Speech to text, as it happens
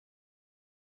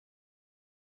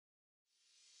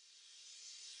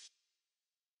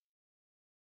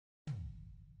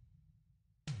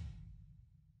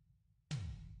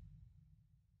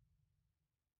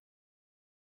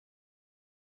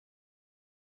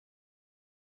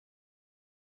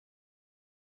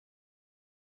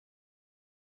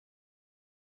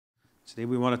Today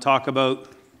we want to talk about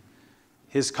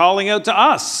his calling out to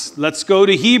us. Let's go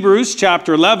to Hebrews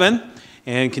chapter 11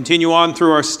 and continue on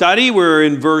through our study. We're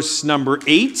in verse number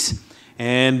 8.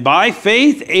 And by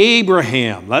faith,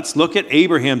 Abraham. Let's look at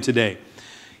Abraham today.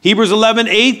 Hebrews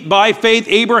 11:8, by faith,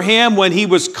 Abraham, when he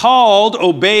was called,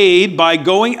 obeyed by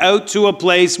going out to a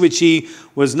place which he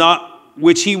was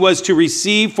to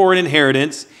receive for an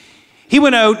inheritance. He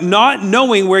went out not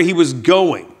knowing where he was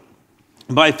going.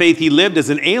 By faith, he lived as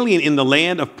an alien in the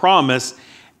land of promise,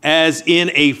 as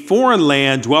in a foreign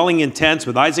land, dwelling in tents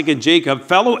with Isaac and Jacob,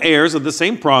 fellow heirs of the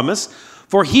same promise.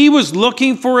 For he was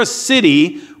looking for a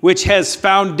city which has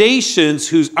foundations,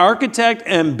 whose architect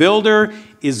and builder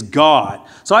is God.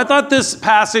 So I thought this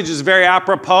passage is very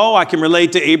apropos. I can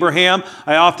relate to Abraham.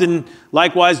 I often,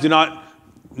 likewise, do not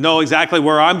know exactly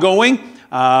where I'm going.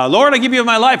 Lord, I give you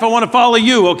my life. I want to follow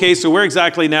you. Okay, so where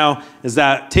exactly now is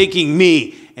that taking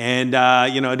me? And,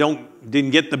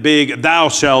 didn't get the big, thou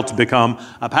shalt become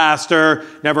a pastor.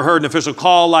 Never heard an official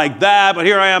call like that. But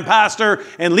here I am, pastor,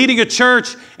 and leading a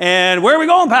church. And where are we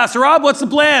going, Pastor Rob? What's the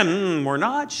plan? We're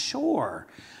not sure.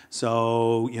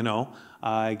 So,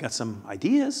 I got some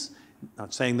ideas.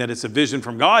 Not saying that it's a vision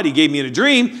from God. He gave me a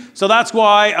dream. So that's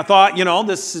why I thought,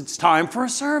 it's time for a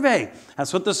survey.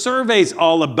 That's what the survey's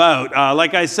all about.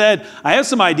 Like I said, I have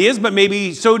some ideas, but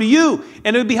maybe so do you.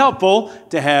 And it would be helpful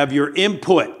to have your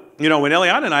input. When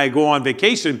Eliana and I go on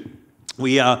vacation,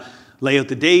 we lay out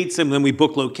the dates, and then we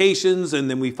book locations, and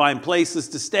then we find places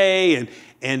to stay.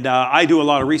 And I do a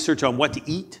lot of research on what to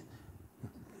eat.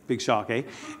 Big shock, eh?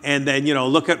 And then,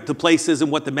 look at the places and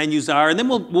what the menus are. And then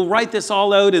we'll write this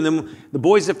all out. And then the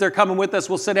boys, if they're coming with us,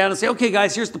 we'll sit down and say, okay,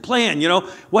 guys, here's the plan.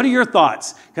 What are your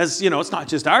thoughts? Because, it's not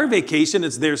just our vacation,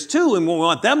 it's theirs too. And we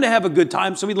want them to have a good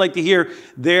time. So we'd like to hear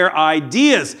their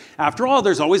ideas. After all,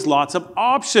 there's always lots of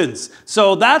options.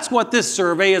 So that's what this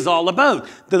survey is all about.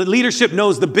 The leadership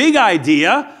knows the big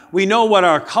idea. We know what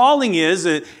our calling is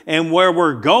and where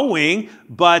we're going,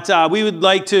 but we would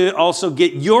like to also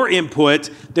get your input.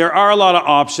 There are a lot of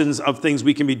options of things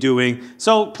we can be doing.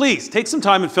 So please, take some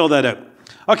time and fill that out.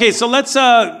 Okay, so let's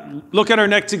look at our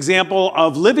next example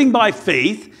of living by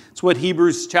faith. It's what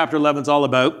Hebrews chapter 11 is all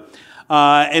about.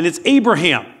 And it's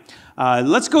Abraham.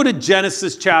 Let's go to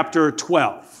Genesis chapter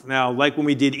 12. Now, like when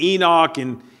we did Enoch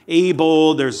and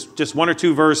Abel, there's just one or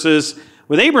two verses.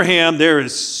 With Abraham, there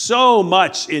is so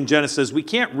much in Genesis. We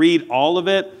can't read all of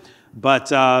it, but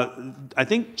I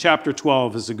think chapter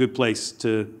 12 is a good place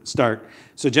to start.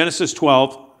 So Genesis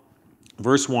 12,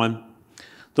 verse 1.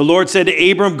 The Lord said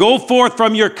to Abram, go forth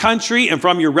from your country and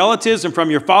from your relatives and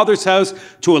from your father's house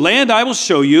to a land I will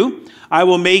show you. I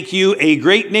will make you a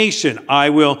great nation. I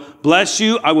will bless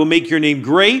you. I will make your name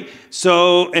great.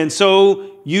 So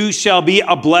you shall be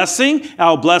a blessing.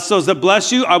 I will bless those that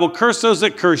bless you. I will curse those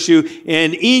that curse you.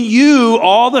 And in you,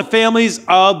 all the families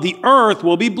of the earth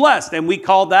will be blessed. And we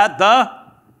call that the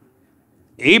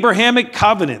Abrahamic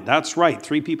covenant. That's right.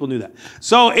 3 people knew that.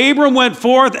 So Abram went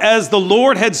forth as the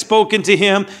Lord had spoken to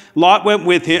him. Lot went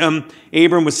with him.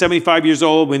 Abram was 75 years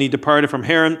old when he departed from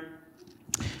Haran.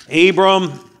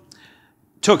 Abram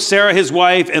took Sarah his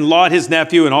wife and Lot his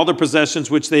nephew and all the possessions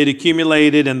which they had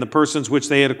accumulated and the persons which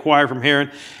they had acquired from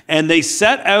Haran. And they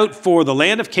set out for the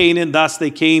land of Canaan. Thus they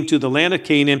came to the land of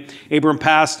Canaan. Abram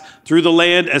passed through the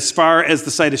land as far as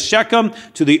the site of Shechem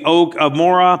to the oak of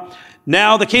Moreh.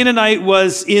 Now the Canaanite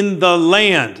was in the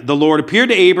land. The Lord appeared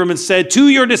to Abram and said, to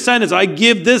your descendants I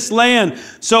give this land.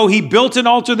 So he built an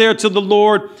altar there to the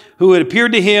Lord who had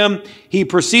appeared to him. He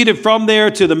proceeded from there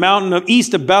to the mountain of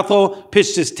east of Bethel,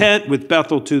 pitched his tent with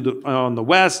Bethel on the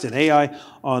west and Ai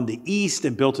on the east,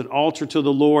 and built an altar to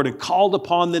the Lord and called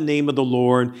upon the name of the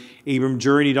Lord. Abram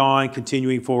journeyed on,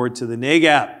 continuing forward to the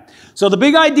Negeb. So the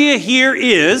big idea here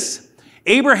is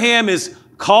Abraham is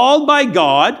called by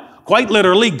God. Quite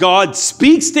literally, God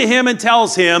speaks to him and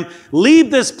tells him,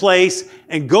 leave this place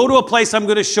and go to a place I'm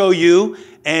going to show you.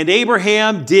 And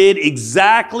Abraham did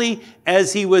exactly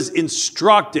as he was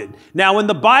instructed. Now, in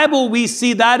the Bible, we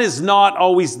see that is not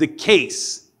always the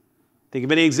case. Think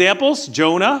of any examples.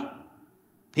 Jonah,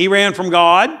 he ran from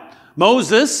God.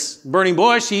 Moses, burning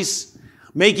bush, he's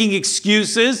making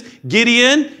excuses.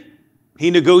 Gideon, he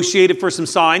negotiated for some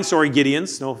signs. Sorry,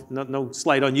 Gideons. No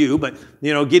slight on you, but,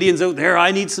 Gideon's out there.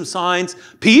 I need some signs.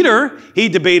 Peter, he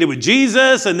debated with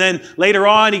Jesus, and then later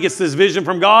on, he gets this vision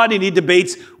from God, and he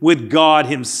debates with God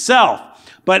himself.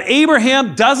 But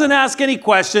Abraham doesn't ask any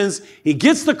questions. He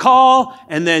gets the call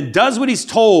and then does what he's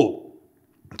told.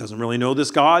 Doesn't really know this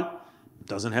God.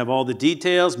 Doesn't have all the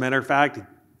details. Matter of fact, it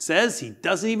says he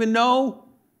doesn't even know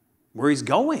where he's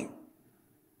going.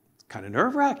 It's kind of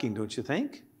nerve-wracking, don't you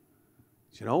think?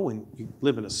 You know, when you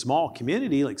live in a small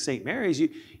community like St. Mary's,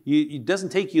 it doesn't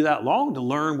take you that long to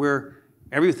learn where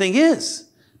everything is.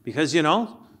 Because, you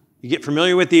know, you get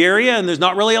familiar with the area and there's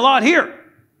not really a lot here.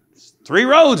 There's 3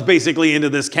 roads basically into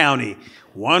this county.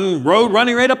 One road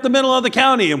running right up the middle of the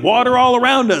county and water all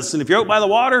around us. And if you're out by the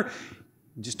water,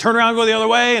 just turn around and go the other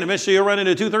way and eventually you'll run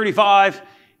into 235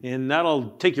 and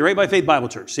that'll take you right by Faith Bible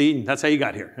Church. See, that's how you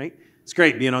got here, right? It's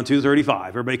great being on 235.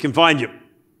 Everybody can find you.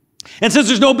 And since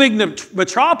there's no big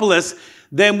metropolis,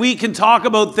 then we can talk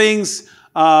about things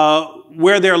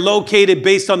where they're located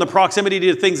based on the proximity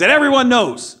to things that everyone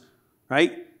knows,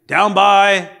 right? Down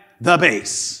by the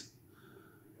base.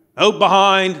 Out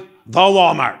behind the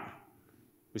Walmart.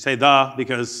 We say the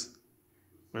because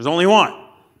there's only one,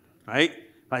 right?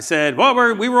 If I said,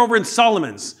 well, we were over in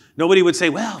Solomon's, nobody would say,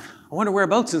 well, I wonder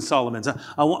whereabouts in Solomon's. I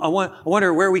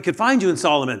wonder where we could find you in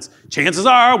Solomon's. Chances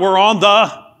are we're on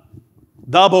the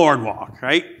boardwalk,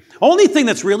 right? Only thing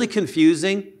that's really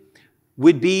confusing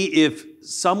would be if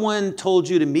someone told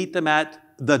you to meet them at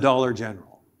the Dollar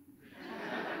General.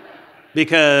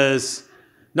 Because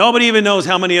nobody even knows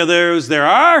how many of those there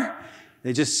are.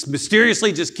 They just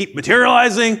mysteriously just keep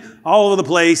materializing all over the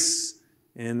place,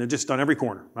 and they're just on every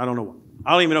corner. I don't know what.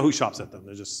 I don't even know who shops at them.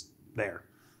 They're just there.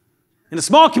 In a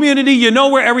small community, you know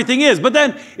where everything is. But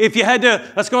then if you had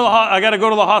to, I got to go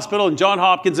to the hospital in Johns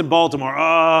Hopkins in Baltimore.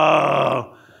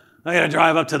 Oh, I got to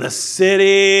drive up to the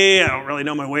city. I don't really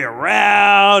know my way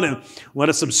around. And what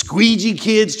if some squeegee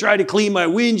kids try to clean my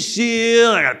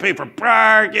windshield? I got to pay for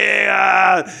parking.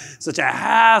 Such a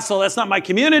hassle. That's not my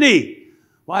community.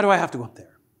 Why do I have to go up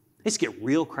there? I used to get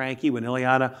real cranky when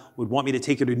Ileana would want me to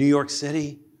take her to New York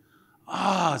City.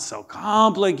 Oh, it's so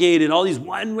complicated. All these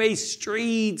one-way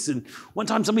streets. And one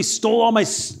time somebody stole all my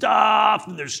stuff.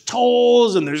 And there's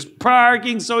tolls and there's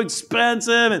parking so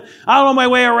expensive. And I don't know my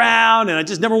way around. And I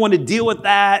just never wanted to deal with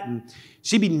that. And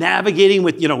she'd be navigating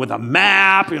with, with a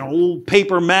map, old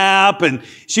paper map. And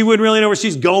she wouldn't really know where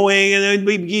she's going. And then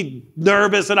we'd be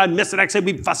nervous and I'd miss it. Actually,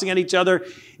 we'd be fussing at each other.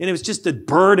 And it was just a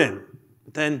burden.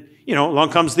 But then, along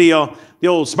comes the old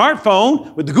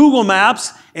smartphone with the Google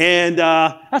Maps, and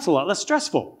that's a lot less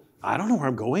stressful. I don't know where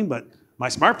I'm going, but my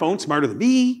smartphone's smarter than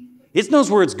me. It knows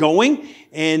where it's going,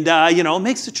 and, it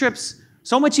makes the trips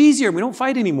so much easier. We don't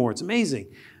fight anymore. It's amazing.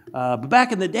 But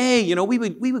back in the day,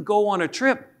 we would go on a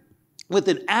trip with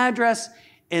an address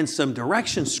and some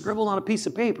directions scribbled on a piece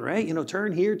of paper, right?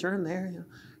 Turn here, turn there.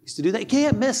 Used to do that. You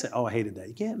can't miss it. Oh, I hated that.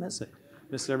 You can't miss it.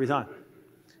 Miss it every time.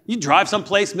 You drive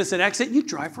someplace, miss an exit, you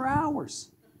drive for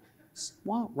hours.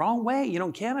 Well, wrong way.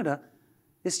 In Canada,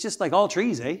 it's just like all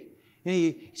trees, eh?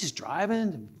 You're just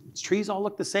driving, trees all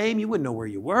look the same. You wouldn't know where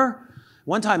you were.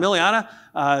 One time, Ileana,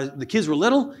 the kids were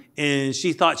little, and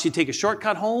she thought she'd take a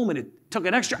shortcut home, and it took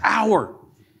an extra hour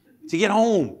to get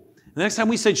home. The next time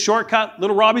we said shortcut,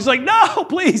 little Robbie's like, no,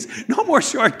 please, no more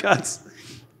shortcuts.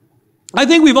 I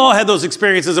think we've all had those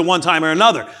experiences at one time or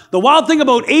another. The wild thing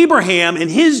about Abraham and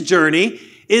his journey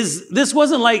is this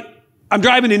wasn't like I'm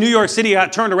driving to New York City, I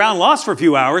got turned around, lost for a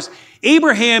few hours.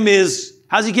 Abraham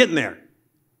how's he getting there?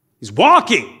 He's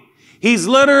walking. He's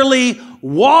literally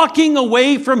walking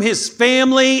away from his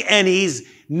family and he's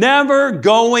never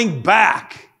going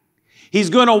back. He's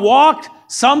going to walk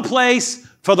someplace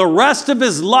for the rest of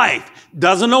his life.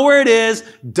 Doesn't know where it is,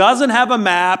 doesn't have a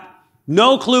map.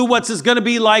 No clue what's this going to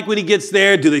be like when he gets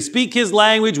there. Do they speak his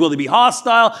language? Will they be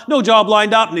hostile? No job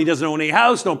lined up, and he doesn't own any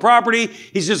house, no property.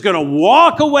 He's just going to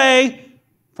walk away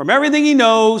from everything he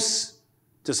knows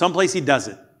to someplace he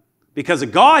doesn't. Because a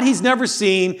God he's never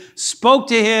seen spoke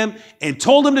to him and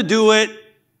told him to do it,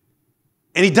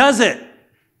 and he does it.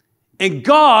 And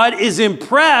God is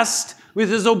impressed with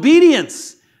his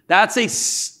obedience. That's a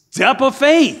step of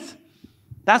faith.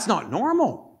 That's not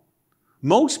normal.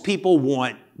 Most people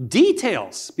want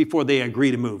details before they agree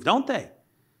to move, don't they?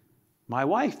 My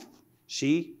wife,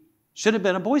 she should have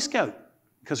been a Boy Scout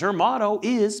because her motto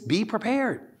is be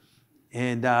prepared.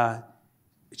 And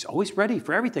she's always ready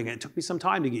for everything. And it took me some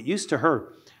time to get used to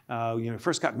her.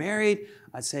 First got married,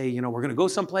 I'd say, we're going to go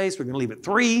someplace. We're going to leave at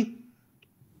 3.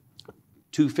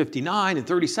 2:59 in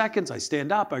 30 seconds. I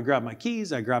stand up. I grab my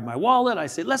keys. I grab my wallet. I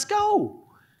say, let's go.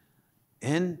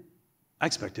 And I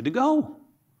expected to go.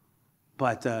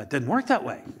 But it didn't work that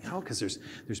way, because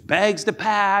there's bags to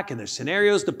pack and there's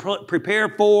scenarios to prepare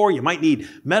for. You might need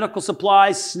medical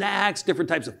supplies, snacks, different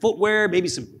types of footwear, maybe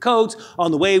some coats. On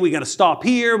the way, we got to stop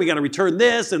here. We got to return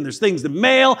this, and there's things to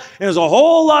mail. And there's a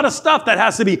whole lot of stuff that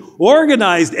has to be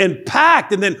organized and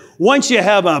packed. And then once you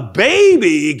have a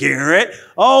baby, Garrett,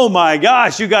 oh my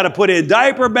gosh, you got to put in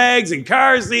diaper bags and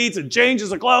car seats and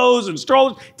changes of clothes and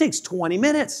strollers. It takes 20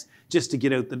 minutes just to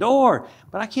get out the door.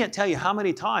 But I can't tell you how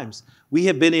many times we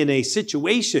have been in a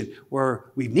situation where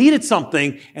we've needed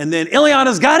something and then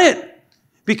Ileana's got it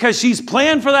because she's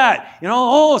planned for that.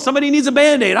 Oh, somebody needs a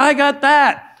Band-Aid. I got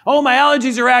that. Oh, my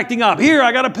allergies are acting up. Here,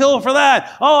 I got a pill for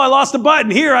that. Oh, I lost a button.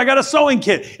 Here, I got a sewing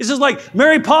kit. It's just like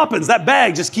Mary Poppins. That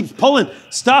bag just keeps pulling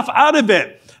stuff out of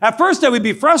it. At first, I would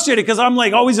be frustrated because I'm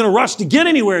like always in a rush to get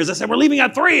anywhere. As I said, we're leaving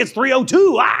at 3. It's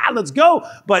 3:02. Let's go.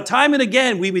 But time and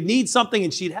again, we would need something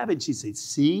and she'd have it. And she'd say,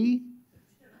 see?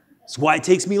 That's why it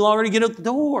takes me longer to get out the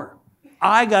door.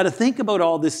 I got to think about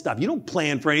all this stuff. You don't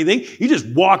plan for anything. You just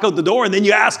walk out the door and then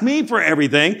you ask me for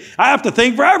everything. I have to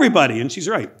think for everybody. And she's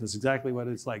right. That's exactly what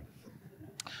it's like.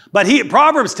 But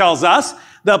Proverbs tells us,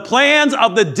 the plans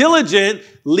of the diligent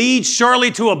lead surely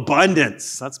to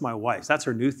abundance. That's my wife's. That's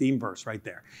her new theme verse right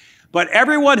there. But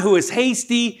everyone who is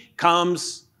hasty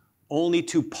comes only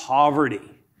to poverty.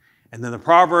 And then the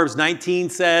Proverbs 19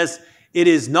 says, it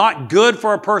is not good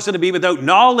for a person to be without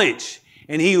knowledge.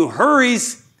 And he who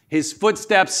hurries, his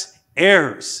footsteps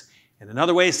errs. And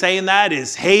another way of saying that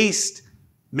is haste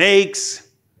makes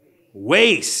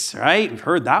waste, right? We've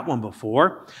heard that one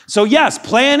before. So yes,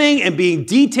 planning and being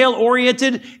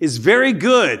detail-oriented is very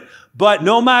good. But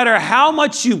no matter how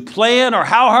much you plan or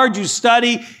how hard you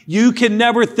study, you can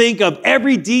never think of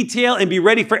every detail and be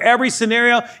ready for every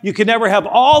scenario. You can never have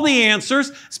all the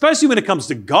answers, especially when it comes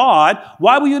to God.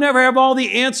 Why will you never have all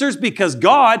the answers? Because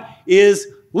God is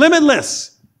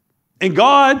limitless. And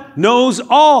God knows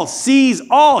all, sees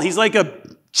all. He's like a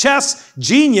chess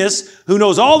genius who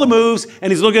knows all the moves,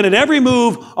 and he's looking at every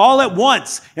move all at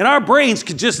once. And our brains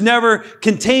could just never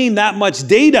contain that much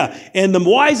data. And the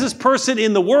wisest person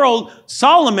in the world,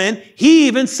 Solomon, he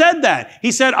even said that.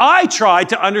 He said, I try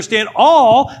to understand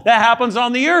all that happens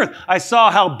on the earth. I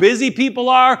saw how busy people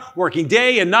are, working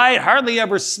day and night, hardly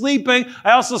ever sleeping.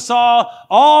 I also saw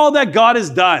all that God has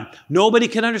done. Nobody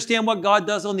can understand what God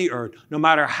does on the earth. No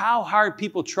matter how hard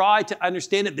people try to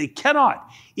understand it, they cannot.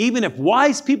 Even if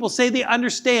wise people say they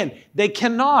understand, they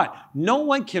cannot. No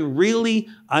one can really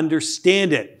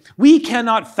understand it. We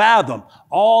cannot fathom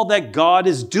all that God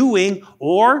is doing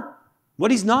or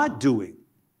what he's not doing.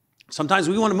 Sometimes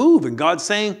we want to move and God's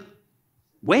saying,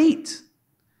 wait.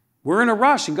 We're in a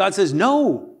rush and God says,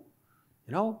 no.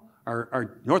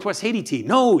 Our Northwest Haiti team,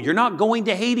 no, you're not going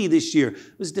to Haiti this year.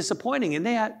 It was disappointing. And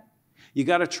that, you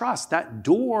got to trust that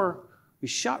door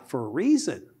was shut for a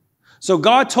reason. So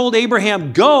God told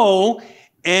Abraham, go,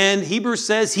 and Hebrews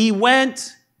says he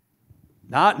went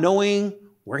not knowing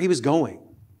where he was going.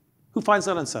 Who finds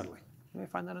that unsettling?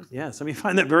 Anybody find that? Yeah, some of you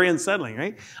find that very unsettling,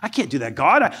 right? I can't do that,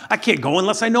 God. I can't go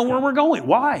unless I know where we're going.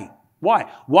 Why?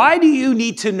 Why do you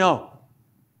need to know?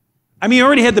 I mean, you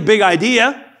already had the big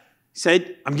idea. He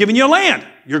said, I'm giving you a land.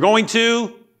 You're going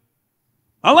to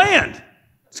a land.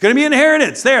 It's going to be an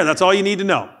inheritance. There, that's all you need to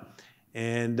know.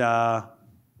 And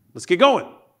let's get going.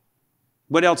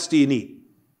 What else do you need?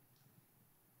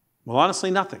 Well,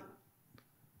 honestly, nothing.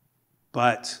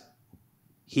 But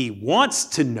he wants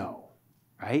to know,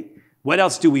 right? What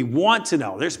else do we want to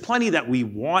know? There's plenty that we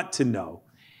want to know.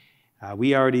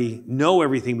 We already know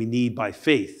everything we need by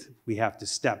faith. We have to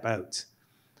step out.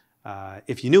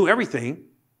 If you knew everything,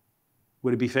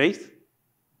 would it be faith?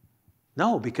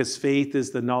 No, because faith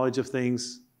is the knowledge of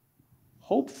things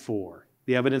hoped for,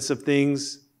 the evidence of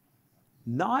things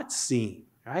not seen,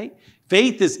 right?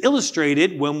 Faith is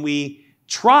illustrated when we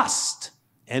trust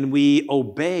and we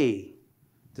obey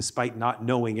despite not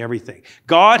knowing everything.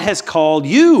 God has called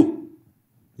you.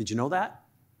 Did you know that?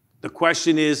 The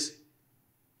question is,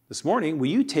 this morning, will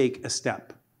you take a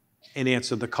step and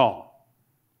answer the call?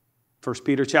 1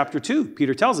 Peter chapter 2,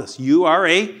 Peter tells us, you are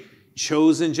a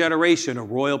chosen generation, a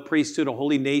royal priesthood, a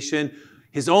holy nation,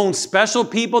 his own special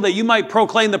people, that you might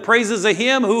proclaim the praises of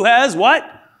him who has what?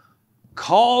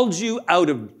 Called you out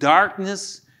of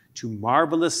darkness to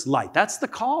marvelous light. That's the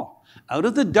call. Out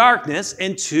of the darkness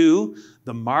into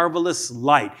the marvelous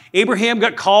light. Abraham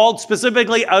got called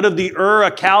specifically out of the Ur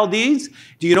of Chaldees.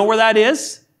 Do you know where that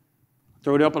is?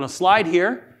 Throw it up on a slide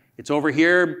here. It's over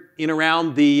here in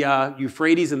around the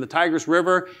Euphrates and the Tigris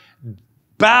River.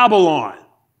 Babylon.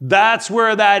 That's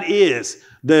where that is.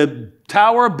 The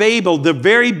Tower of Babel, the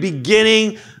very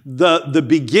beginning, the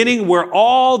beginning where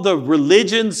all the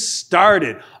religions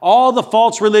started. All the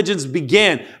false religions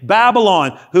began.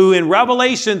 Babylon, who in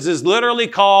Revelations is literally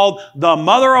called the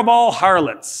mother of all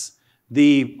harlots,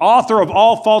 the author of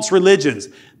all false religions.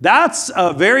 That's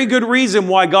a very good reason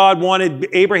why God wanted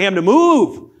Abraham to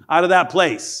move out of that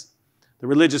place. The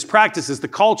religious practices, the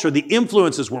culture, the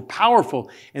influences were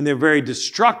powerful and they're very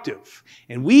destructive.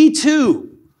 And we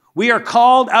too, we are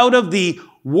called out of the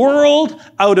world,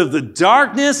 out of the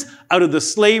darkness, out of the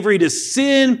slavery to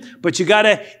sin, but you got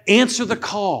to answer the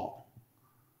call.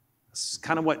 That's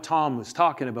kind of what Tom was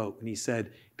talking about when he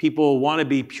said people want to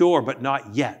be pure, but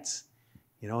not yet.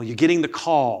 You know, you're getting the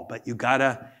call, but you got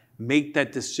to make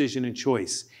that decision and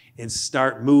choice and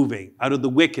start moving out of the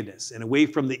wickedness and away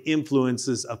from the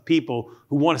influences of people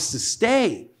who want us to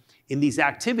stay in these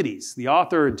activities. The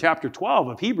author in chapter 12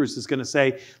 of Hebrews is going to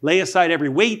say, lay aside every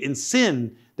weight and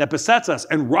sin that besets us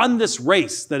and run this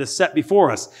race that is set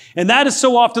before us. And that is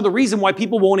so often the reason why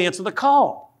people won't answer the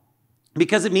call,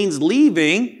 because it means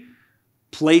leaving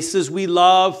places we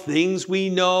love, things we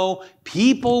know,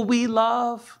 people we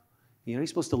love. You know, he's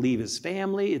supposed to leave his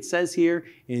family. It says here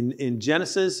in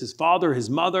Genesis, his father, his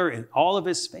mother, and all of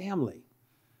his family.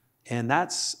 And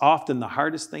that's often the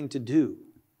hardest thing to do.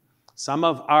 Some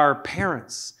of our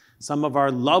parents, some of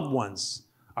our loved ones,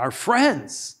 our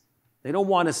friends, they don't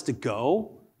want us to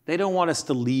go. They don't want us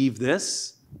to leave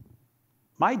this.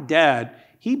 My dad,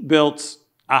 he built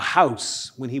a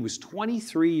house when he was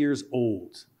 23 years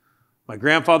old. My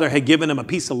grandfather had given him a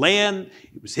piece of land.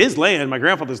 It was his land, my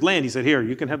grandfather's land. He said, here,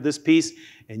 you can have this piece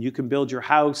and you can build your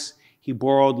house. He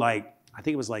borrowed I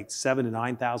think it was like $7,000 to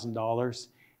 $9,000.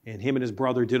 And him and his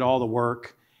brother did all the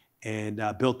work and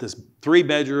built this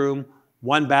 3-bedroom,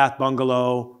 1-bath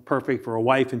bungalow, perfect for a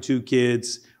wife and 2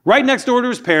 kids, right next door to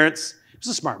his parents. It was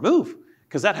a smart move,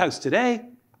 because that house today,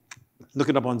 look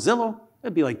it up on Zillow,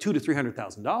 it'd be like $200,000 to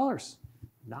 $300,000.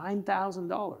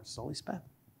 $9,000 is all he spent.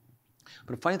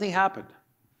 But a funny thing happened.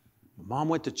 My mom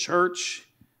went to church,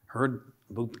 heard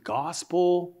about the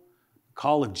gospel,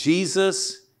 call of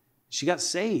Jesus. She got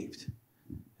saved.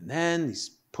 And then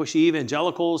these pushy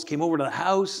evangelicals came over to the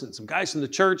house and some guys from the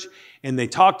church, and they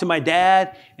talked to my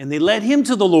dad, and they led him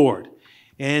to the Lord.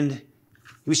 And he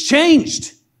was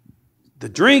changed. The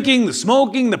drinking, the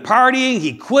smoking, the partying,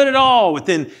 he quit it all.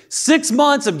 Within 6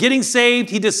 months of getting saved,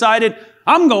 he decided,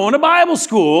 I'm going to Bible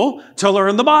school to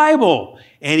learn the Bible.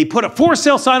 And he put a for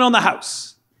sale sign on the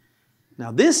house.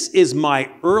 Now, this is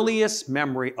my earliest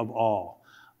memory of all.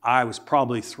 I was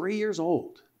probably 3 years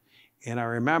old, and I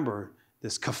remember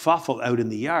this kerfuffle out in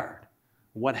the yard.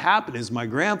 What happened is my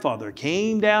grandfather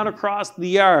came down across the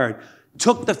yard,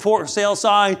 took the for sale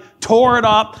sign, tore it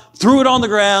up, threw it on the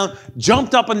ground,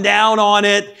 jumped up and down on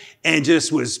it, and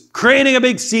just was creating a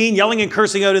big scene, yelling and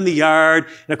cursing out in the yard.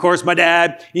 And of course, my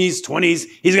dad, he's 20s,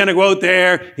 he's going to go out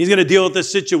there, he's going to deal with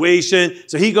this situation.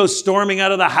 So he goes storming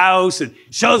out of the house and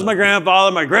shows my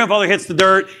grandfather. My grandfather hits the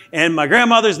dirt, and my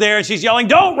grandmother's there, and she's yelling,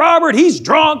 don't, Robert, he's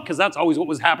drunk, because that's always what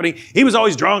was happening. He was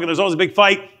always drunk, and there's always a big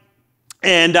fight.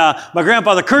 And my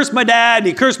grandfather cursed my dad, and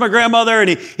he cursed my grandmother, and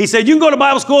he said, you can go to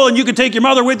Bible school, and you can take your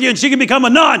mother with you, and she can become a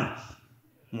nun.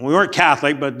 Well, we weren't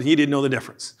Catholic, but he didn't know the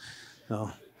difference.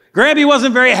 So Grampy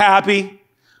wasn't very happy.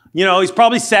 You know, he's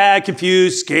probably sad,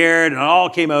 confused, scared, and it all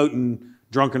came out in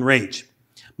drunken rage.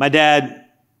 My dad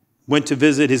went to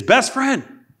visit his best friend,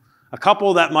 a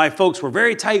couple that my folks were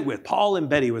very tight with. Paul and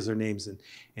Betty was their names.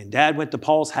 And Dad went to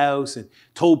Paul's house and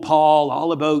told Paul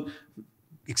all about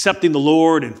accepting the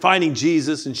Lord and finding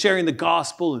Jesus and sharing the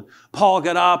gospel. And Paul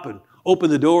got up and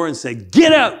opened the door and said,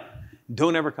 get out,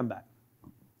 don't ever come back.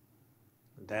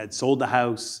 Dad sold the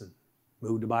house and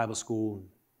moved to Bible school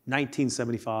in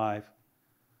 1975.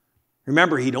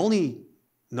 Remember, he'd only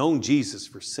known Jesus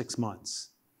for 6 months.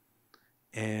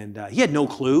 And he had no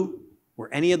clue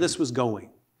where any of this was going.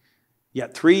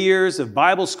 Yet 3 years of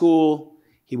Bible school,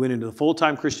 he went into the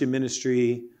full-time Christian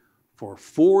ministry for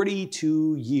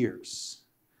 42 years.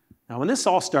 Now, when this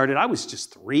all started, I was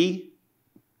just 3.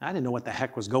 I didn't know what the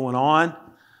heck was going on.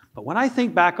 But when I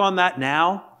think back on that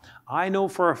now, I know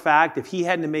for a fact if he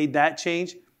hadn't made that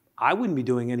change, I wouldn't be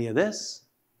doing any of this.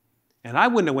 And I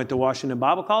wouldn't have went to Washington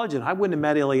Bible College, and I wouldn't have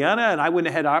met Ileana, and I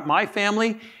wouldn't have had my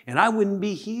family, and I wouldn't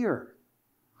be here.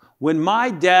 When my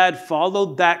dad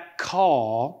followed that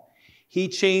call, he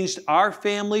changed our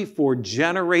family for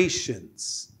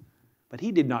generations. But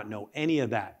he did not know any of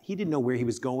that. He didn't know where he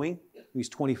was going. He was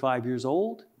 25 years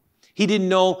old. He didn't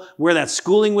know where that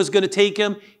schooling was going to take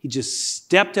him. He just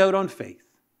stepped out on faith.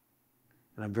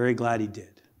 And I'm very glad he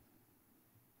did.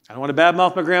 I don't want to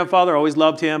badmouth my grandfather. I always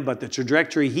loved him. But the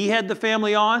trajectory he had the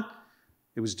family on,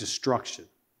 it was destruction.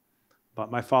 But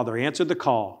my father answered the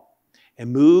call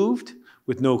and moved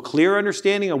with no clear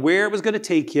understanding of where it was going to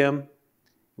take him.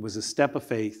 It was a step of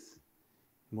faith.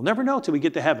 We'll never know till we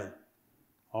get to heaven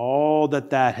all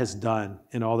that has done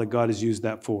and all that God has used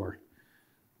that for.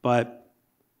 But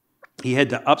he had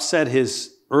to upset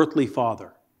his earthly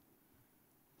father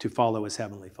to follow his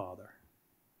heavenly Father.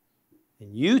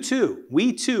 And you too,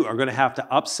 we too are going to have to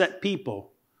upset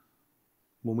people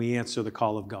when we answer the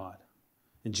call of God.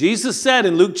 And Jesus said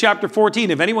in Luke chapter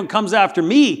 14, if anyone comes after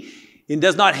me and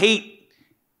does not hate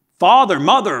father,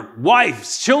 mother,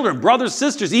 wife, children, brothers,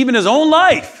 sisters, even his own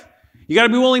life, you got to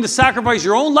be willing to sacrifice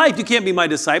your own life. You can't be my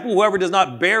disciple. Whoever does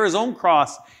not bear his own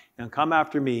cross and come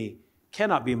after me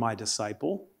cannot be my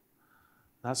disciple.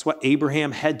 That's what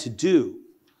Abraham had to do.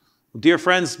 Well, dear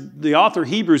friends, the author of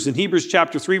Hebrews in Hebrews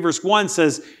chapter 3 verse 1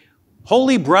 says,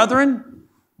 holy brethren,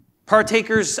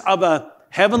 partakers of a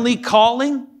heavenly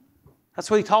calling. That's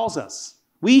what he calls us.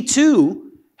 We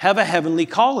too have a heavenly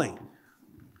calling.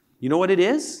 You know what it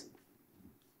is?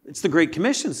 It's the Great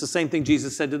Commission. It's the same thing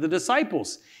Jesus said to the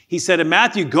disciples. He said in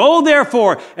Matthew, go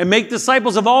therefore and make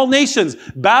disciples of all nations,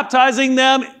 baptizing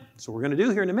them. That's what we're going to do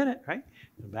here in a minute, right?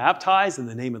 Baptize in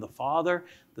the name of the Father,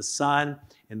 the Son,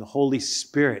 and the Holy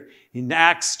Spirit. In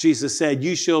Acts, Jesus said,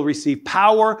 you shall receive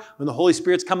power when the Holy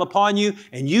Spirit's come upon you,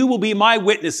 and you will be my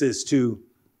witnesses to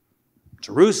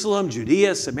Jerusalem,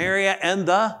 Judea, Samaria, and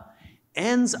the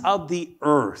ends of the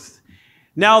earth.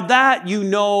 Now that you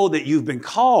know that you've been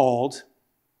called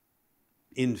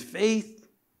in faith,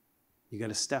 you got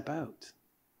to step out.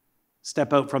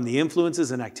 Step out from the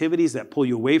influences and activities that pull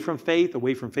you away from faith,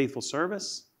 away from faithful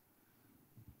service.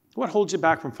 What holds you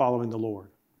back from following the Lord?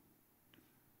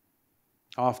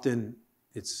 Often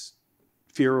it's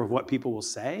fear of what people will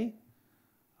say.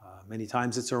 Many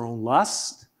times it's our own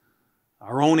lust,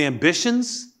 our own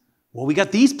ambitions. Well, we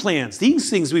got these plans, these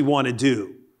things we want to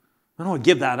do. I don't want to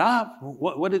give that up.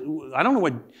 I don't know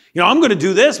what, I'm going to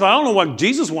do this, but I don't know what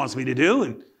Jesus wants me to do.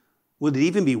 And would it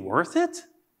even be worth it?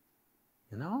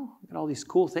 I got all these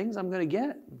cool things I'm going to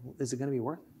get. Is it going to be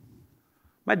worth it?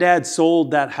 My dad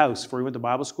sold that house before he went to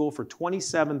Bible school for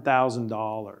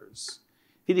 $27,000. If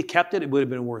he'd have kept it, it would have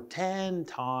been worth 10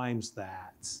 times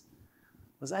that.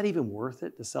 Was that even worth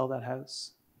it to sell that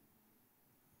house?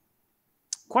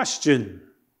 Question.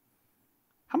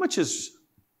 How much is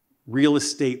real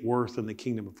estate worth in the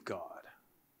kingdom of God?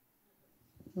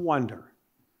 Wonder.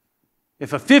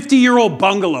 If a 50-year-old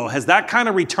bungalow has that kind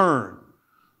of return,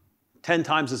 10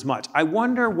 times as much, I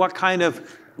wonder what kind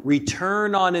of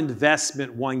return on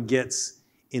investment one gets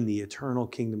in the eternal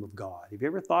kingdom of God. Have you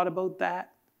ever thought about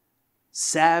that?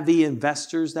 Savvy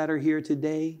investors that are here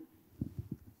today?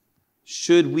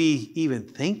 Should we even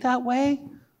think that way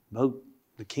about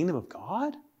the kingdom of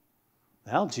God?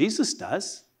 Well, Jesus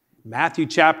does. Matthew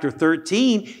chapter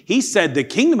 13, he said the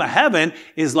kingdom of heaven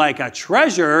is like a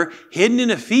treasure hidden in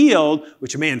a field,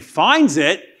 which a man finds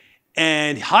it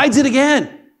and hides it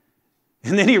again.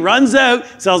 And then he runs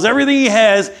out, sells everything he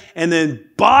has, and then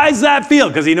buys that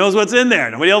field because he knows what's in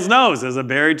there. Nobody else knows. There's a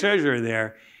buried treasure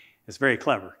there. It's very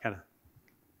clever, kind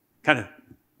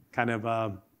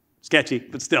of sketchy,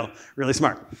 but still really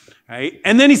smart, right?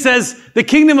 And then he says, the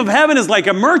kingdom of heaven is like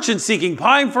a merchant seeking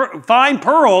fine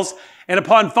pearls, and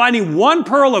upon finding one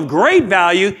pearl of great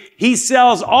value, he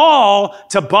sells all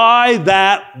to buy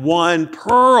that one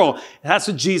pearl. And that's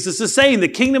what Jesus is saying. The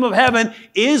kingdom of heaven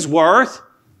is worth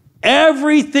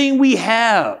everything we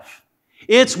have.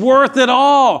 It's worth it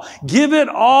all. Give it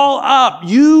all up.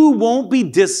 You won't be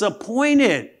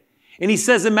disappointed. And he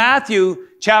says in Matthew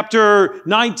chapter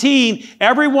 19,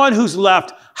 everyone who's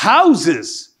left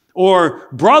houses or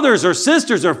brothers or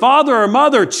sisters or father or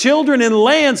mother, children and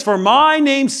lands for my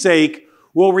name's sake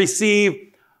will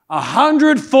receive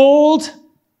 100-fold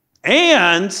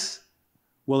and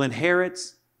will inherit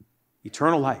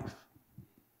eternal life.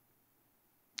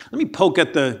 Let me poke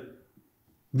at the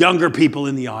younger people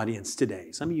in the audience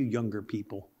today. Some of you younger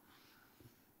people.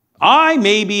 I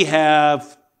maybe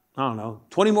have,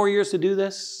 20 more years to do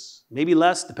this. Maybe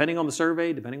less, depending on the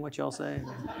survey, depending what y'all say.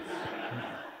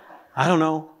 I don't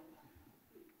know.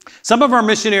 Some of our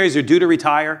missionaries are due to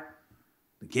retire.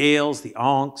 The Gales, the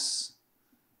Onks.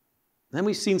 Then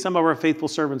we've seen some of our faithful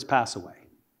servants pass away.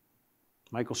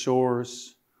 Michael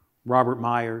Shores, Robert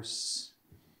Myers.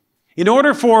 In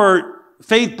order for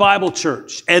Faith Bible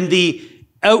Church and the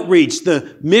outreach,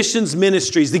 the missions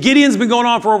ministries, the Gideon's been going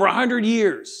on for over 100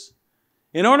 years.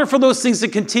 In order for those things to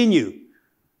continue,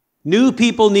 new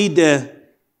people need to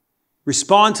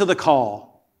respond to the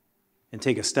call and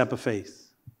take a step of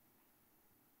faith.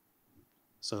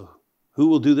 So who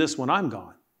will do this when I'm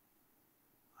gone?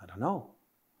 I don't know.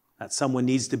 That someone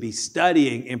needs to be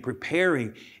studying and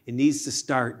preparing. It needs to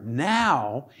start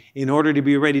now in order to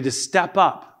be ready to step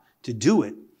up to do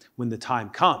it when the time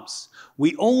comes.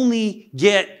 We only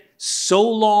get so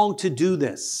long to do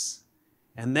this,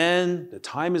 and then the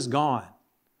time is gone.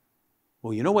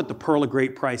 Well, you know what the pearl of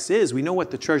great price is. We know what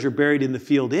the treasure buried in the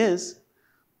field is.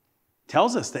 It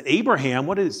tells us that Abraham,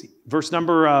 what is verse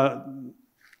number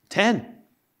 10?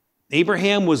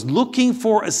 Abraham was looking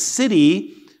for a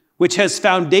city which has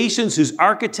foundations, whose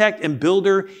architect and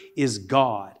builder is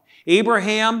God.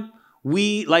 Abraham,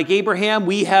 we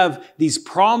have these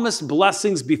promised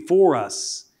blessings before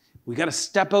us. We got to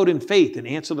step out in faith and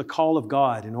answer the call of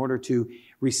God in order to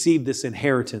receive this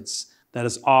inheritance that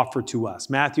is offered to us.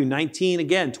 Matthew 19,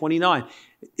 again, 29.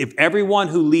 If everyone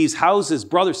who leaves houses,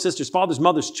 brothers, sisters, fathers,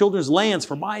 mothers, children's lands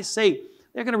for my sake,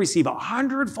 they're going to receive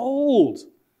 100-fold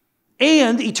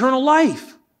and eternal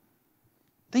life.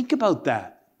 Think about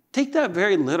that. Take that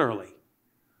very literally.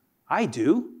 I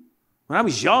do. When I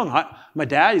was young, my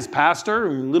dad is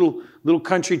pastor in little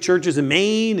country churches in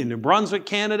Maine and New Brunswick,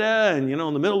 Canada, and, in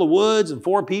the middle of the woods, and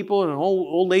 4 people and an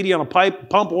old lady on a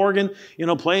pump organ,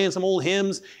 playing some old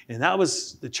hymns. And that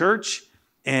was the church.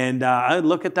 And I'd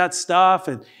look at that stuff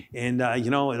and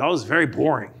it always very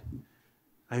boring.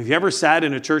 Have you ever sat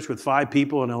in a church with 5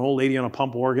 people and an old lady on a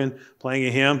pump organ playing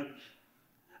a hymn?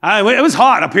 It was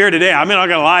hot up here today. I'm not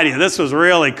going to lie to you. This was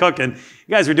really cooking.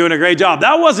 You guys were doing a great job.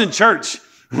 That wasn't church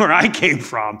where I came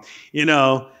from.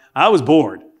 I was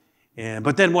bored.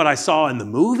 But then what I saw in the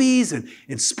movies and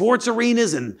in sports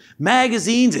arenas and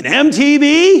magazines and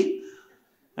MTV,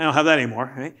 I don't have that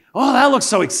anymore, right? Oh, that looks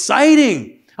so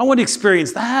exciting. I want to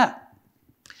experience that.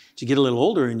 But you get a little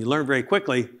older and you learn very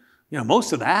quickly,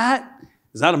 most of that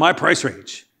is out of my price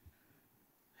range.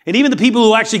 And even the people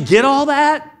who actually get all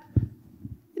that,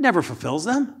 it never fulfills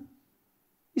them.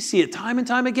 You see it time and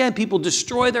time again. People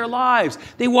destroy their lives.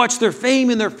 They watch their fame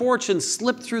and their fortune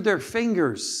slip through their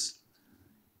fingers.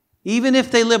 Even if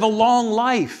they live a long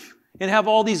life and have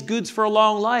all these goods for a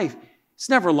long life, it's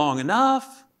never long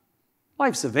enough.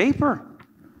 Life's a vapor.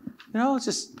 It's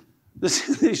just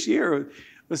this year, I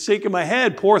was shaking my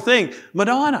head. Poor thing.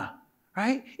 Madonna,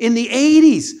 right? In the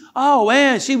 80s. Oh,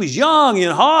 man, she was young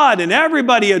and hot and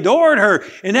everybody adored her.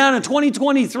 And now in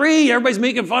 2023, everybody's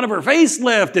making fun of her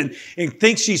facelift and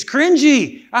thinks she's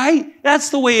cringy, right? That's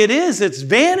the way it is. It's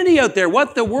vanity out there.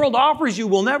 What the world offers you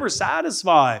will never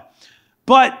satisfy.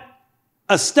 But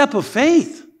a step of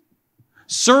faith,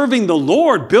 serving the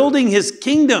Lord, building His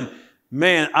kingdom.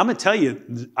 Man, I'm going to tell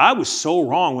you, I was so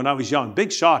wrong when I was young.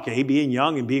 Big shock, being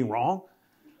young and being wrong.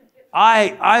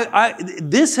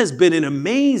 This has been an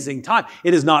amazing time.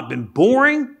 It has not been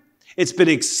boring. It's been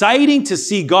exciting to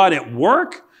see God at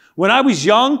work. When I was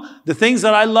young, the things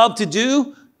that I loved to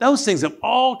do, those things have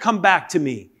all come back to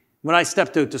me when I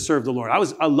stepped out to serve the Lord.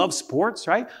 I love sports,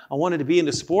 right? I wanted to be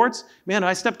into sports. Man,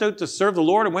 I stepped out to serve the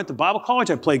Lord. I went to Bible college.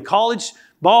 I played college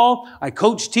ball. I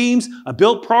coached teams. I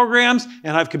built programs.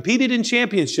 And I've competed in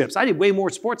championships. I did way more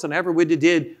sports than I ever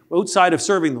did outside of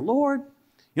serving the Lord.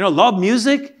 Love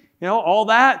music, all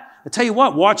that. I tell you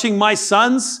what, watching my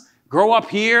sons grow up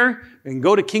here and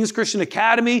go to King's Christian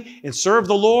Academy and serve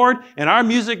the Lord. And our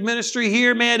music ministry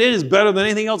here, man, it is better than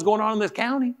anything else going on in this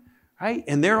county. Right?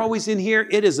 And they're always in here.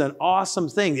 It is an awesome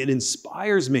thing. It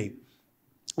inspires me.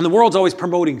 And the world's always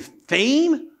promoting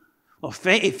fame. Well,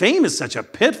 fame is such a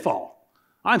pitfall.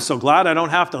 I'm so glad I don't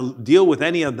have to deal with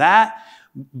any of that.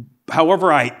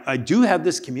 However, I do have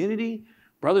this community,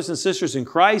 brothers and sisters in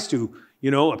Christ who,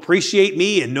 appreciate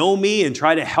me and know me and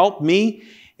try to help me.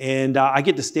 And I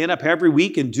get to stand up every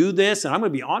week and do this. And I'm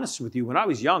going to be honest with you. When I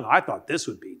was young, I thought this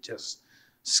would be just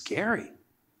scary.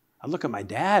 I look at my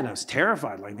dad and I was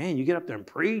terrified. Like, man, you get up there and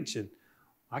preach. And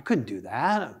I couldn't do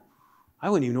that. I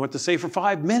wouldn't even know what to say for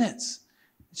 5 minutes.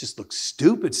 It just looked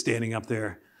stupid standing up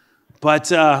there.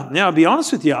 But, I'll be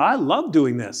honest with you. I love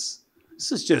doing this.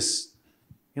 This is just,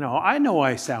 I know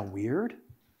I sound weird.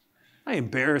 I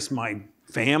embarrass my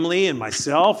family and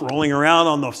myself rolling around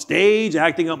on the stage,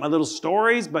 acting up my little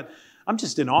stories. But I'm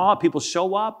just in awe. People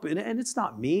show up. And it's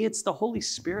not me. It's the Holy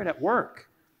Spirit at work,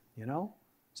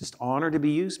 Just honored to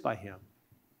be used by Him.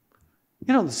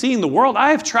 Seeing the world.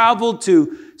 I have traveled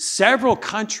to several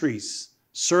countries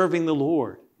serving the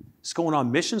Lord. Just going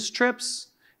on missions trips.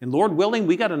 And Lord willing,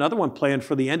 we got another one planned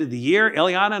for the end of the year.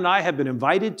 Eliana and I have been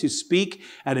invited to speak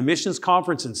at a missions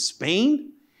conference in Spain.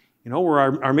 Where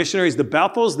our missionaries, the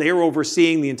Bethels, they are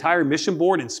overseeing the entire mission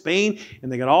board in Spain.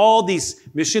 And they got all these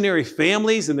missionary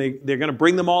families, and they're going to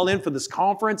bring them all in for this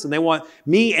conference. And they want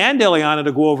me and Eliana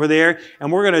to go over there.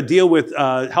 And we're going to deal with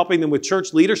helping them with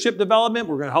church leadership development.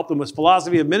 We're going to help them with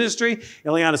philosophy of ministry.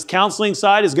 Eliana's counseling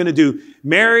side is going to do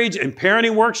marriage and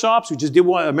parenting workshops. We just did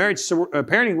a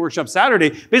parenting workshop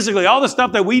Saturday. Basically, all the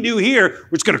stuff that we do here,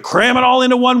 we're just going to cram it all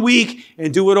into 1 week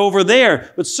and do it over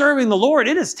there. But serving the Lord,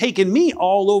 it has taken me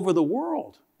all over the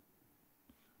world.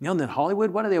 And then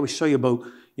Hollywood, what do they always show you about,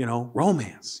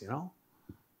 romance,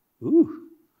 Ooh.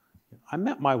 I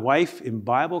met my wife in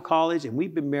Bible college, and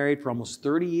we've been married for almost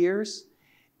 30 years,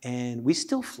 and we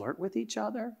still flirt with each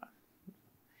other.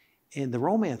 And the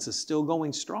romance is still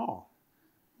going strong.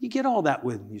 You get all that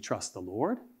when you trust the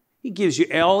Lord. He gives you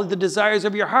all the desires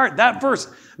of your heart. That verse,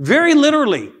 very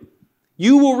literally,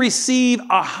 you will receive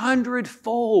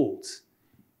 100-fold.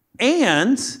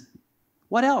 And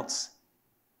what else?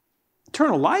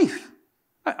 Eternal life.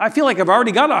 I feel like I've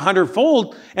already got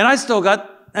 100-fold, and I still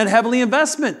got a heavenly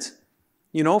investment,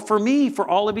 for me, for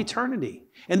all of eternity.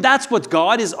 And that's what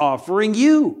God is offering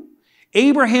you.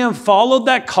 Abraham followed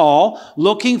that call,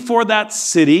 looking for that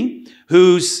city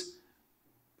whose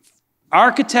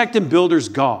architect and builder's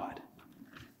God.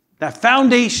 That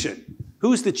foundation.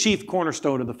 Who's the chief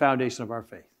cornerstone of the foundation of our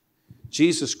faith?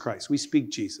 Jesus Christ. We speak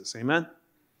Jesus. Amen?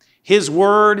 His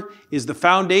word is the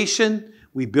foundation.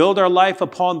 We build our life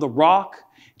upon the rock.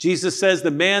 Jesus says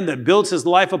the man that builds his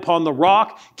life upon the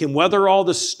rock can weather all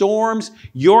the storms.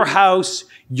 Your house,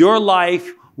 your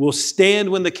life will stand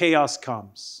when the chaos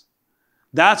comes.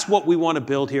 That's what we want to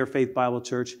build here, Faith Bible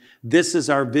Church. This is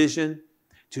our vision,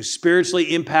 to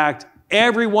spiritually impact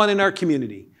everyone in our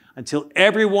community until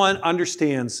everyone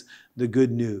understands the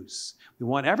good news. We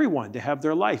want everyone to have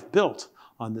their life built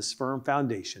on this firm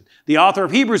foundation. The author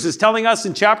of Hebrews is telling us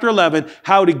in chapter 11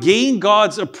 how to gain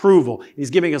God's approval.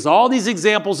 He's giving us all these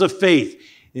examples of faith.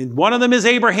 And one of them is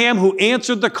Abraham, who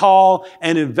answered the call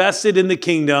and invested in the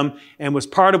kingdom and was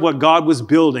part of what God was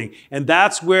building. And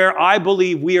that's where I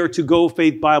believe we are to go,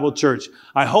 Faith Bible Church.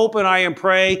 I hope and I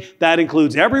pray that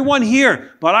includes everyone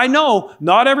here. But I know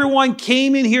not everyone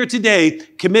came in here today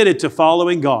committed to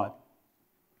following God.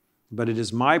 But it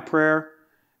is my prayer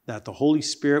that the Holy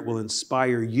Spirit will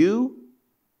inspire you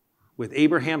with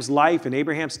Abraham's life and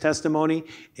Abraham's testimony,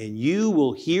 and you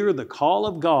will hear the call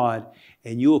of God,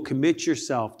 and you will commit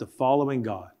yourself to following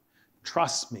God.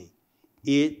 Trust me,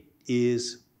 it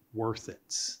is worth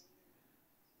it.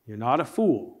 You're not a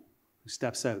fool who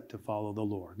steps out to follow the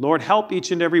Lord. Lord, help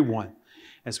each and every one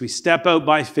as we step out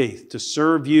by faith to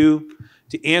serve you,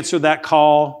 to answer that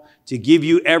call, to give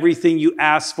you everything you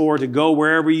ask for, to go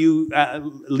wherever you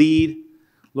lead.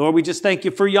 Lord, we just thank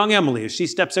you for young Emily as she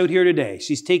steps out here today.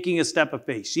 She's taking a step of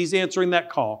faith. She's answering that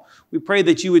call. We pray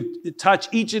that you would touch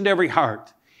each and every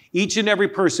heart. Each and every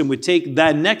person would take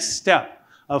that next step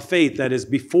of faith that is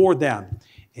before them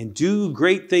and do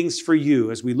great things for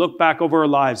you as we look back over our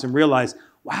lives and realize,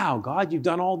 wow, God, you've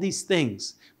done all these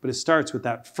things. But it starts with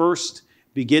that first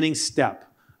beginning step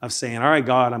of saying, all right,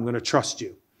 God, I'm going to trust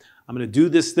you. I'm going to do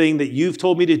this thing that you've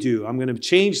told me to do. I'm going to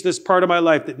change this part of my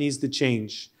life that needs to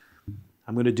change.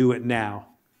 I'm going to do it now,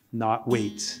 not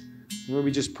wait. Lord,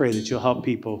 we just pray that you'll help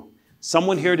people.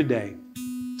 Someone here today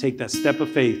take that step of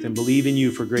faith and believe in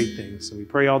you for great things. And we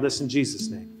pray all this in Jesus'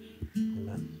 name.